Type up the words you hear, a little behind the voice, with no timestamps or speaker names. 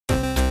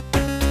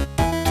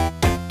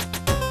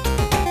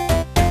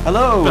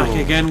Hello. Back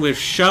again with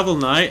Shovel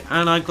Knight,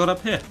 and I got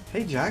up here.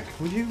 Hey Jack,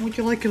 would you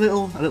like a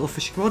little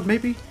fishing rod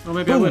maybe? Or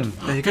maybe I would.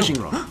 There you Fishing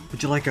go. rod.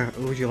 Would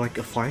you like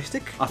a fire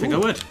stick? I think I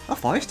would. A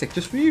fire stick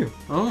just for you.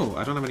 Oh,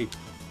 I don't have any.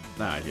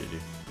 Nah, I do.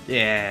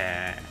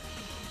 Yeah.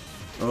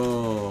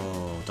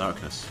 Oh,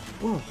 darkness.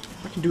 Whoa,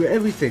 I can do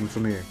everything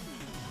from here.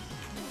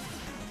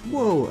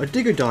 Whoa, a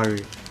digger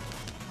diary.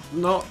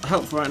 Not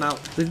helpful right now.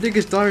 The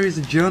digger's diary is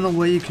a journal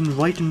where you can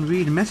write and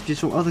read messages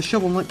from other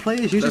Shovel Knight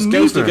players using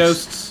There's ghosty Miiverse.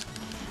 ghosts.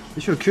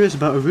 If you're curious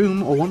about a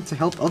room or want to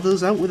help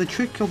others out with a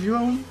trick of your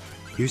own,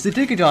 use the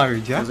digger diary,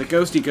 Jack. There's a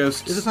ghosty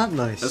ghost. Isn't that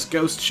nice? There's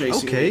ghosts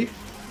chasing me.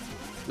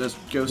 There's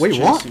ghosts Wait,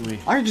 chasing what? me.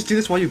 I can just do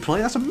this while you play?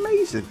 That's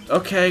amazing.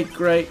 Okay,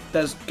 great.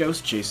 There's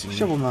ghosts chasing me.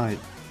 Shovel Knight.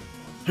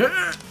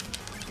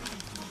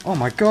 Oh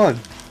my god.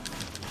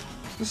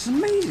 This is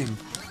amazing.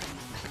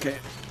 Okay.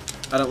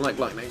 I don't like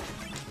lightning.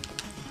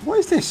 What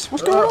is this?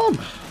 What's going on?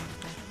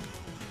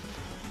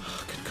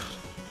 Oh, good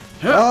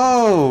god.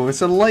 Oh,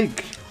 it's a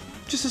lake.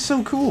 This is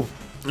so cool.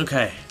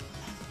 Okay.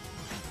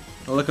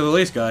 Well, look at all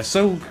these guys.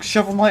 So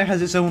Shovel Knight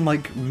has its own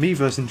like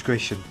Miiverse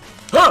integration.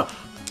 Ah!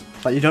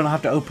 Like you don't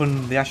have to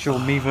open the actual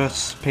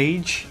Miiverse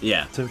page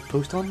Yeah. to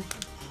post on.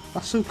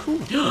 That's so cool.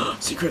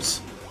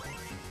 Secrets.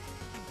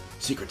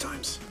 Secret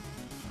times.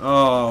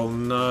 Oh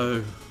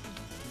no.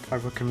 I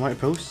can write a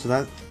post, so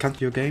that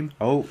cancel your game.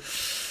 Oh.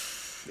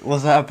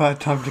 Was that a bad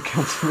time to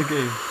cancel the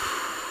game?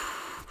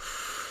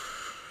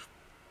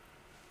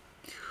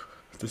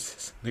 This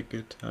isn't a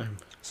good time.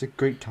 It's a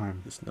great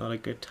time. It's not a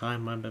good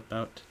time. I'm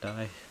about to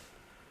die.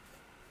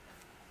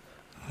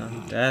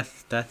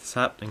 Death's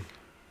happening.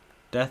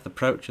 Death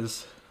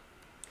approaches.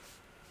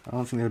 I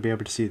don't think they'll be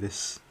able to see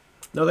this.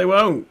 No, they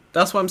won't.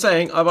 That's what I'm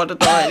saying. I'm about to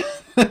die.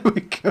 There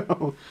we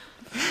go.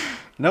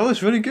 No,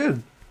 it's really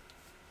good.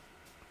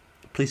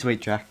 Please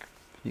wait, Jack.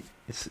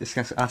 It's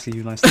asking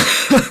you nicely.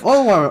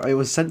 Oh, wow, it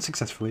was sent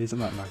successfully. Isn't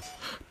that nice?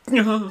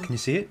 Can you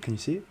see it? Can you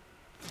see it?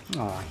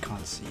 Oh, I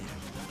can't see it.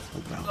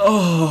 Oh, well.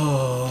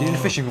 Oh. Do you need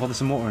a fishing rod? There's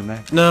some water in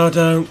there. No,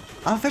 don't.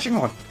 Ah, fishing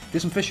rod. Do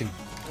some fishing.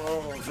 Oh,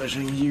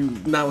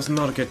 fishing. Now is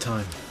not a good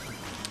time.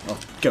 Oh,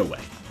 go away.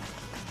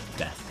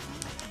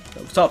 Death.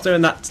 No, stop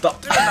doing that.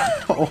 Stop doing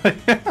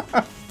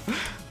that.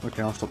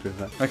 Okay, I'll stop doing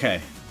that.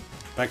 Okay.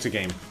 Back to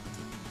game.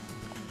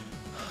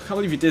 I can't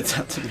believe you did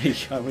that to me.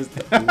 I was.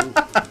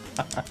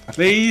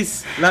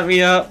 Please let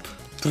me up.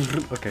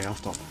 Okay, I'll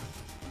stop.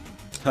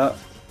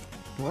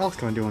 What else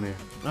can I do on here?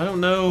 I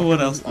don't know what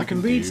else. I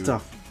can read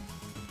stuff.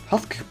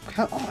 Health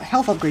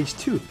upgrades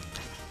too.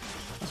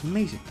 That's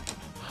amazing.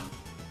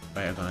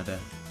 Wait, I've got an idea.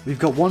 We've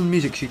got one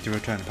music sheet to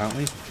return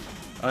apparently.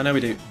 I know we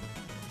do.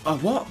 Oh,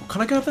 what?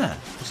 Can I go up there?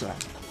 What's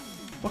that?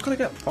 What can I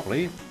get?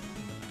 Probably. Hit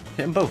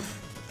them both.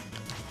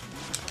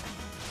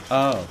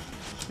 Oh.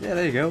 Yeah,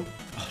 there you go.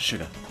 Oh,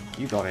 sugar.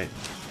 You got it.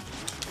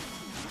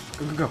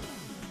 Go, go, go.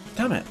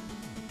 Damn it.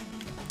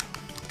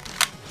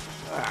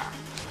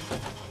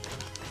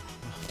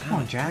 Come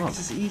on, Jack.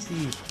 This is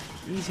easy.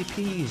 Easy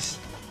peas.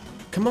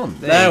 Come on.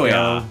 There we go.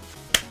 are.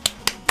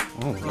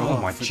 Oh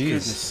my for jeez.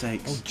 goodness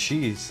sakes. Oh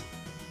jeez.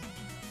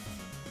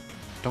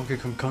 Donkey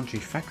Kong Country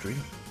Factory.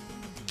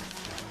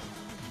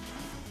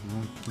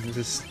 This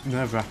is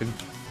nerve-wracking.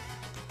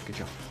 Good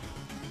job.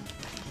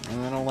 I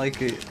don't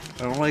like it.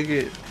 I don't like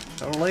it.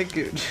 I don't like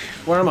it.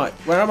 Where am I?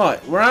 Where am I?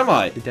 Where am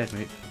I? You're dead,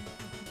 mate.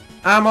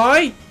 Am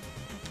I?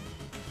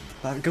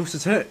 That ghost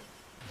is hurt.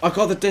 I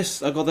got the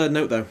disc. I got the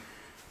note though.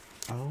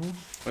 Oh.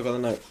 I got the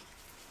note.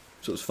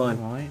 So it's fine.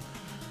 Alright.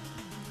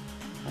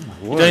 Oh my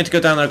You word. don't need to go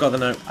down there. I got the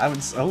note. I would.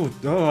 Oh,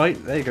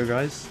 alright. There you go,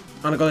 guys.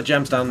 And I got the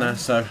gems down there,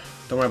 so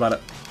don't worry about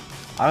it.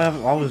 I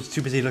was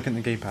too busy looking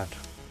at the gamepad.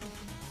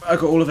 I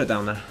got all of it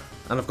down there,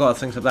 and I've got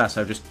things up there.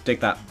 So just dig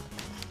that,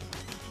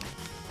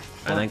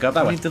 and then go up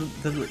that way.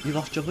 You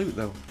lost your loot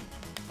though.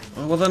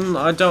 Well then,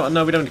 I don't.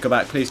 No, we don't need to go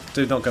back. Please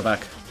do not go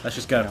back. Let's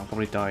just go. Yeah, I'll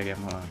probably die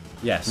again, won't I?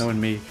 Yes. Knowing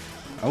me.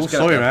 Oh, Just get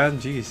sorry, up there. man.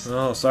 Jeez.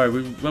 Oh, sorry.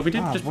 We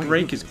didn't just wait,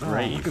 break look, his oh,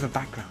 grave. look at the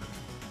background.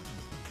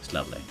 It's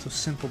lovely. So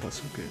simple but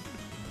so good.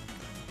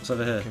 What's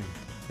over here? Okay.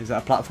 Is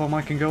that a platform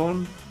I can go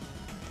on?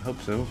 I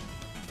hope so.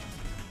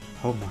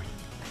 Oh my.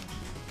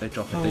 They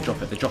drop it. They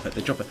drop it. They drop it.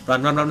 They drop it.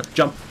 Run, run, run!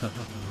 Jump! Oh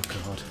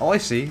god. Oh, I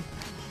see.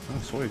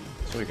 Oh,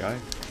 sorry, guy.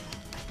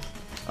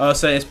 Oh,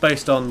 so it's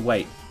based on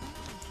weight.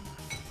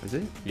 Is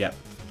it? Yep.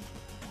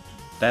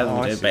 There Oh, we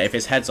I do. see. But if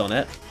it's heads on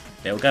it,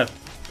 it'll go.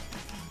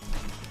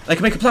 They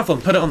can make a platform.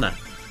 Put it on there.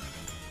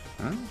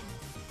 Huh?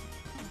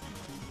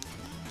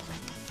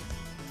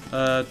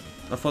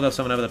 I thought there was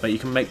someone over there, but you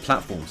can make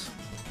platforms.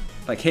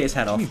 Like hit his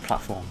head What off. do you mean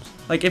platforms?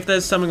 Like if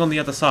there's something on the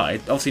other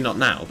side, obviously not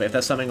now, but if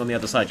there's something on the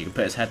other side, you can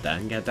put his head there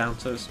and get down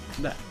to his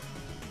there.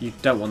 You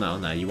don't want that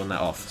on there. You want that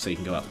off so you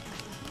can go up.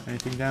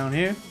 Anything down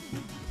here?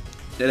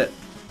 Did it?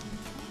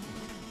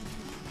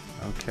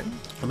 Okay.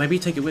 Or maybe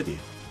take it with you.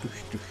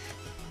 Doosh, doosh.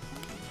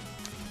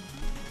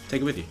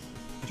 Take it with you.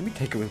 What do you mean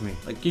take it with me?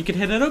 Like you could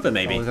hit it over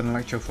maybe. Oh, there's an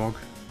electro frog.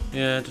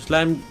 Yeah, just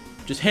let him.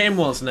 Just hit him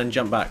once and then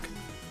jump back.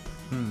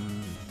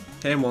 Hmm.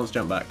 Hit him once,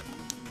 jump back.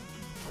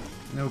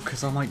 No,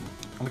 because I'm like,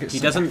 I'm gonna get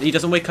He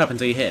doesn't wake up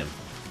until you hit him.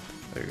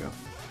 There you go.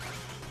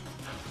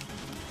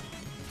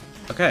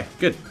 Okay,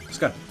 good. Let's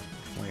go.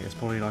 Wait, there's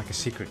probably like a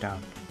secret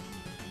down.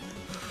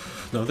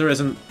 No, there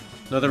isn't.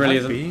 No, there really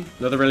Might isn't. be.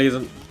 No, there really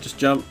isn't. Just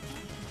jump.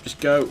 Just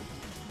go.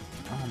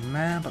 Oh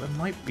man, but there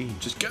might be.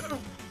 Just go.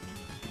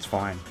 It's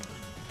fine.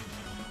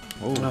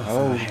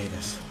 Oh, I hate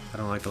this. I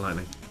don't like the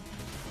lightning.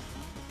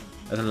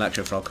 There's an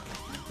electro frog.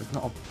 It's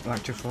not an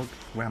electro frog.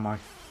 Where am I?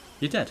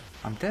 You're dead.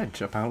 I'm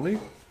dead, apparently.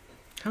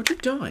 How'd you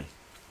die?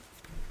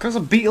 Because a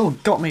beetle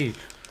got me.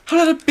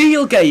 How did a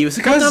beetle get you? It's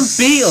a goddamn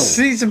beetle.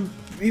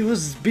 He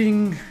was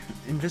being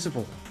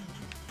invisible.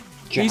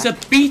 He's a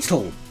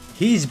beetle.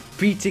 He's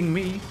beating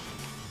me.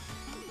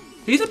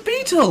 He's a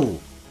beetle.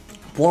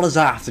 What does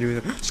that have to do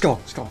with it? Skull.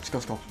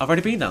 I've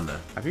already been down there.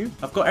 Have you?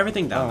 I've got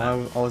everything down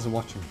there. I wasn't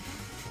watching.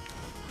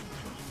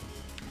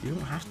 You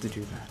don't have to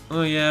do that.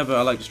 Oh yeah, but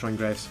I like destroying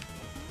graves.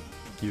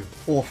 You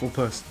awful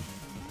person.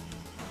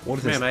 What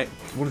is Come this? here, mate.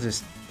 What is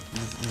this?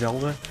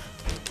 Zelda?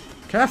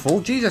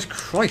 Careful! Jesus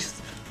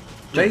Christ!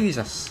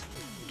 Jesus!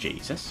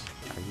 Jesus.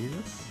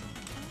 Jesus?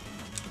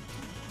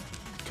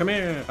 Come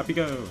here, up you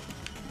go.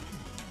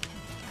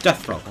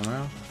 Death frog. Careful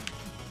now.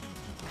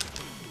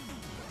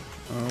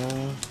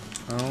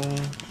 Oh.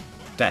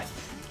 Death.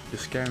 You're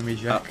scaring me,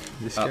 Jack.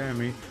 You're scaring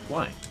me.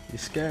 Why? You're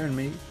scaring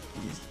me.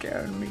 You're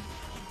scaring me.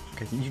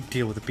 Okay, you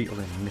deal with the beetle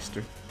then,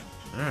 mister.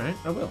 Alright,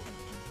 I will.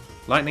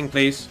 Lightning,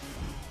 please.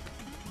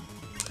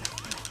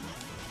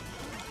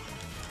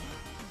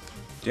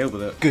 Deal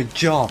with it. Good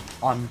job.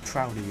 I'm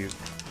proud of you.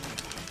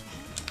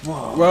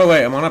 Whoa. Whoa,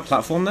 wait, I'm on a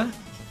platform there?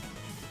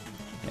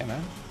 Yeah,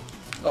 man.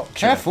 Oh,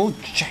 Careful.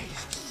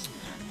 Jesus.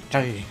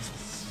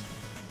 Jesus.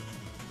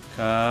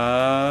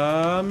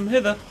 Come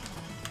hither.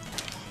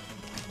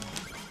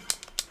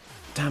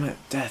 Damn it,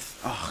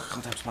 death. Oh,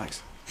 goddamn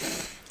spikes.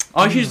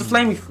 Oh, I should use the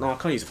flame. No, I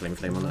can't use the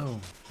flame on that. No.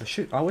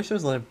 I wish there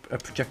was like a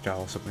projectile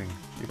or something.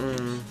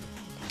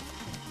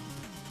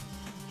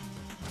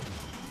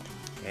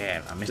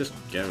 Yeah, I missed. Just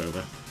go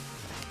over.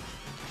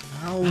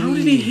 How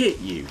did he hit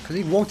you? Because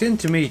he walked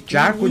into me,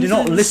 Jack. Were you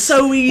not listening?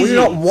 So easy. Were you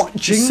not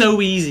watching? It's so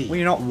easy. Were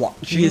you not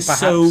watching? He is perhaps?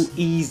 so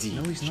easy.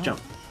 No, he's Just not.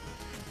 jump.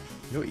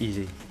 You're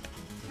easy.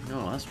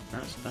 No, that's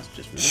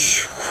just me.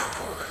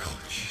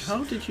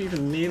 How did you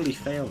even nearly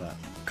fail that?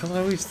 Because I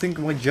always think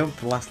my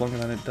jump lasts longer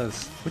than it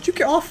does. Would you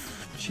get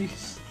off?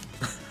 Jeez.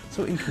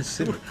 So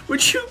inconsiderate.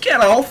 Would you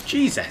get off?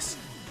 Jesus.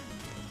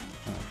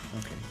 Oh,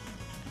 okay.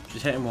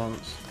 Just hit him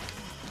once.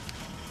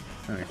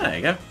 Okay. There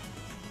you go.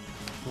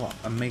 What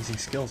amazing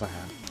skills I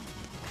have.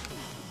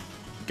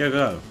 Go,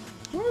 go.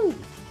 Woo!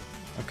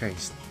 Okay.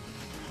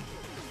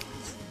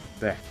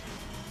 There.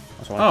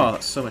 That's what Oh,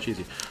 that's so much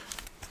easier.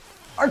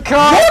 I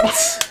can't!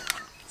 What?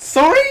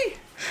 Sorry?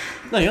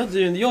 No, you're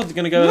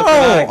gonna go No, for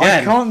that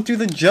again. I can't do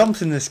the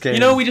jumps in this game. You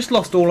know we just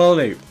lost all our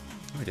loot.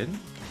 No, we didn't.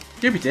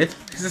 Yeah, we did.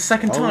 It's the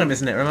second time,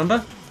 isn't it?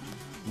 Remember?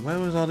 Where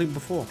was our loot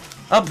before?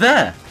 Up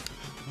there.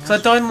 Because I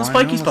died on the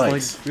spiky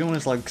Fine, spikes. We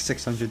almost like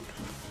 600.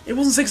 It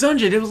wasn't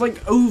 600. It was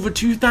like over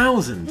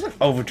 2,000.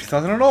 Over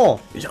 2,000 at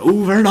all. It's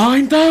over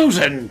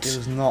 9,000. It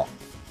was not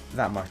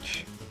that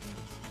much.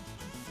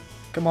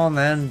 Come on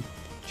then.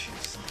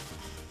 Jeez.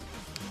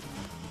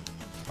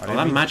 Oh,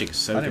 that magic is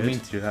so I good. didn't mean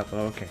to do that, but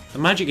okay. The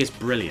magic is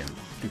brilliant.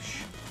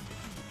 Douche.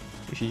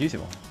 You should use it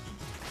more.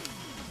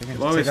 You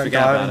can I always take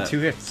forget that guy about in it. 2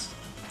 hits.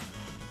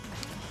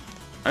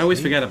 I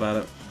always forget about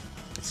it.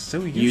 It's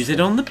so useful. Use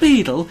it on the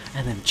beetle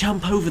and then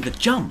jump over the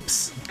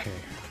jumps. Okay.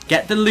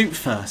 Get the loot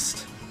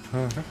first.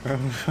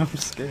 I'm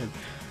scared.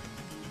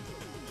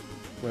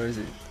 Where is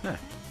it? There.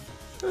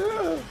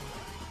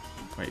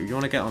 Wait, you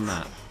want to get on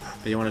that,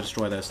 but you want to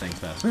destroy those things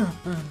first. I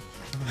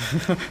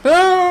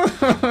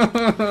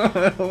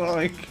don't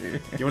like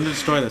it. You want to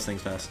destroy those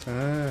things first.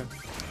 There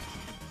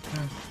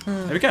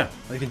we go.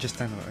 Oh, you can just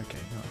stand on it. Okay.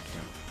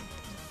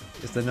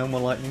 Okay. Is there no more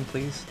lightning,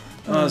 please?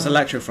 Oh, there's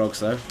electro frogs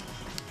though.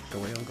 Go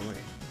away, I'll go away.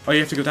 Oh, you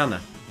have to go down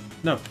there.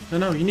 No, no,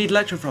 no. You need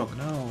electro frog.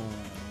 No.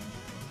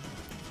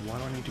 Why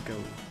do I need to go?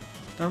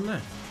 Down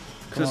there.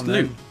 Come Because on,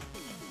 loot. then.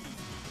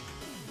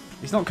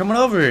 He's not coming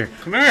over here.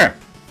 Come here.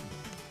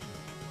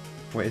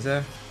 Wait, is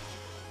there?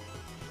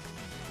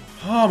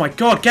 Oh my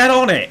god, get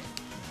on it!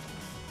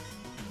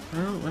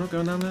 No, we're not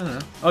going down there now.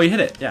 Oh, you hit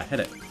it. Yeah, hit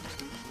it.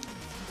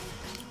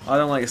 I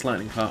don't like this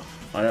lightning part.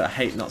 I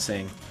hate not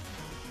seeing.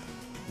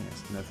 Yeah,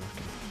 it's never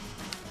okay.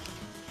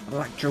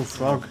 Electro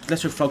frog.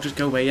 Electro frog, just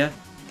go away, yeah?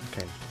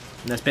 Okay.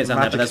 And there's bits down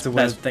there, but Magic's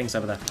there's the things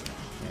over there.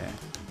 Yeah.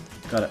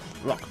 Got it.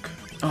 Rock.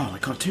 Oh my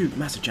god, 2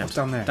 massive gems. What's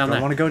down there? Down Do there.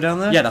 I want to go down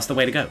there? Yeah, that's the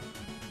way to go.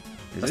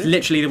 Is That's it?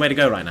 literally the way to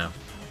go right now.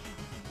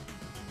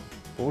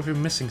 What if we're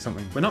missing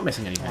something? We're not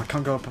missing anything. Oh, I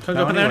can't go up. Can't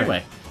go up in there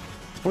anyway.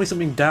 There's probably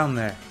something down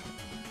there.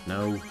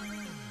 No.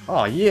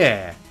 Oh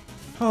yeah.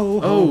 Ho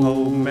ho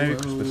ho! Merry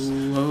Christmas.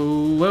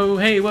 Whoa, whoa,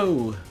 hey,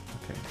 whoa.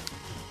 Okay.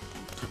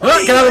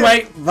 Oh, get out of the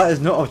way! That is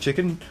not a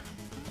chicken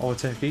or a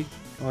turkey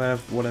or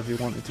whatever you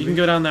want it to You be. can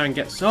go down there and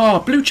get... Oh,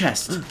 blue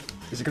chest!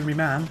 Is it gonna be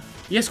man?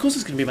 Yes, of course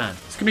it's going to be man.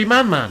 It's going to be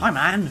man. Hi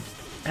man.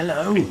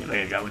 Hello.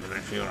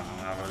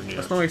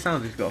 That's not how he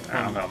sounds. He's got a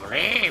problem.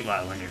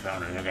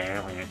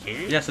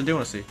 Yes, I do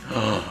want to see.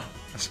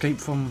 Escape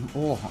from.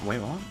 Oh wait,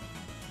 what?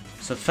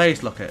 So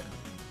face look it.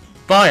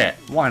 Buy it.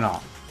 Why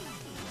not?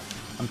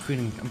 I'm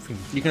feeling.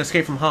 You can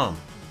escape from harm.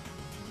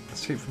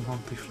 Escape from harm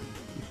briefly.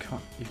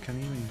 You can't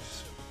even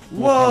use.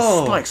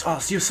 Whoa! Spikes. Oh,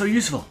 you're so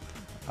useful.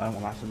 I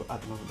don't want that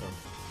at the moment though.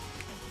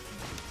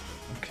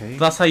 Okay.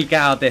 That's how you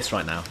get out of this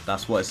right now.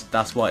 That's why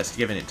it's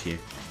giving it to you.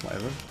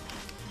 Whatever.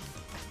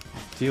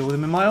 I'll deal with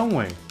him in my own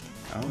way.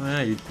 Oh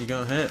yeah, you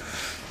got hit.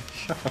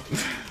 Shut up.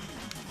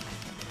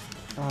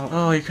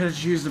 Oh, you could have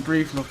used the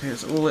brief locket.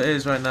 It's all it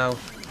is right now.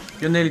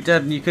 You're nearly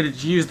dead, and you could have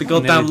used the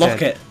goddamn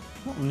locket.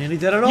 I'm nearly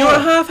dead at all. You're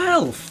at half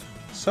health.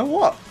 So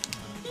what?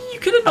 You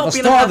could have not at the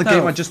been start at of the half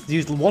game. health. I just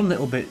used one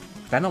little bit.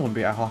 Then I wouldn't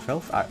be at half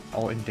health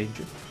or in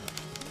danger.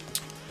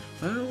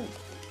 Well.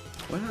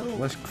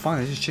 Let's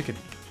fine. This is chicken.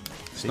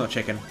 It's not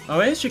chicken. Oh,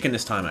 it is chicken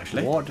this time,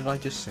 actually. What did I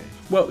just say?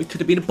 Well, it could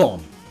have been a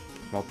bomb.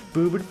 Well,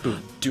 boo.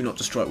 Do not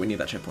destroy it. We need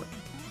that checkpoint.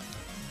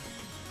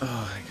 Oh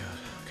my god.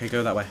 Okay,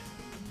 go that way.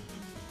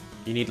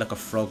 You need like a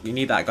frog. You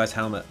need that guy's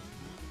helmet.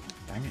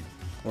 Dang it.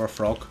 Or a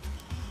frog.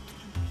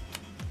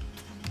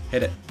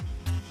 Hit it.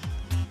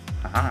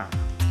 Haha.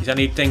 He's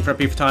only thing for a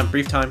brief time.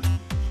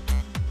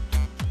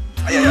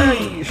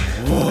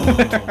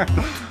 Whoa.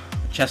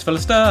 Chest full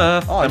of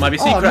stuff. Oh, there might be a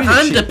secret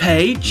and a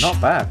page. Not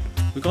bad.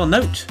 We got a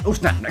note. Oh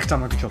snap! Next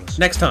time on controllers.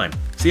 Next time.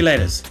 See you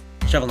later.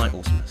 Shovel Knight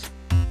Awesomeness.